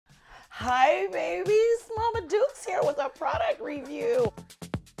Hi babies, Mama Dukes here with a product review.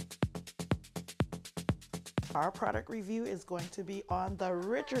 Our product review is going to be on the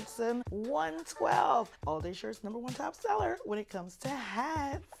Richardson 112, All Day Shirts #1 top seller when it comes to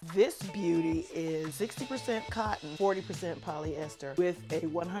hats. This beauty is 60% cotton, 40% polyester with a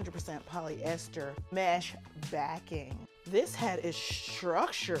 100% polyester mesh backing. This hat is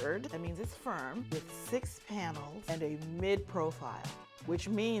structured, that means it's firm, with 6 panels and a mid profile, which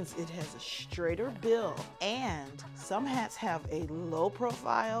means it has a straighter bill, and some hats have a low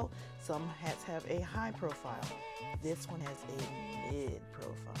profile, some hats have a high profile. This one has a mid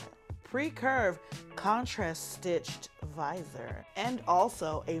profile. Pre-curve contrast stitched visor and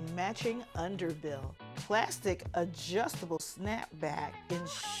also a matching underbill. Plastic adjustable snapback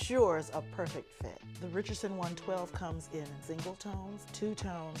ensures a perfect fit. The Richardson 112 comes in single tones, 2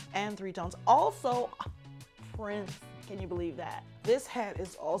 tones, and 3 tones. Also, prints. Can you believe that? This hat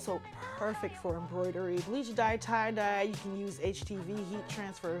is also perfect for embroidery, bleach dye, tie dye. You can use HTV, heat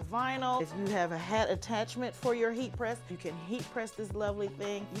transfer vinyl. If you have a hat attachment for your heat press, you can heat press this lovely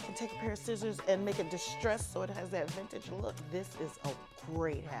thing. You can take a pair of scissors and make it distressed so it has that vintage look. This is a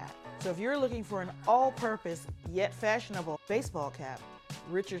great hat. So if you're looking for an all-purpose yet fashionable baseball cap,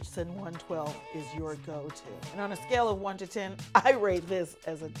 Richardson 112 is your go-to. And on a scale of 1 to 10, I rate this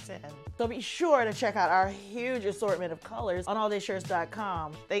as a 10. So be sure to check out our huge assortment of colors on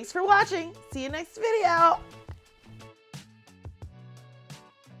alldaysshirts.com. Thanks for watching. See you next video.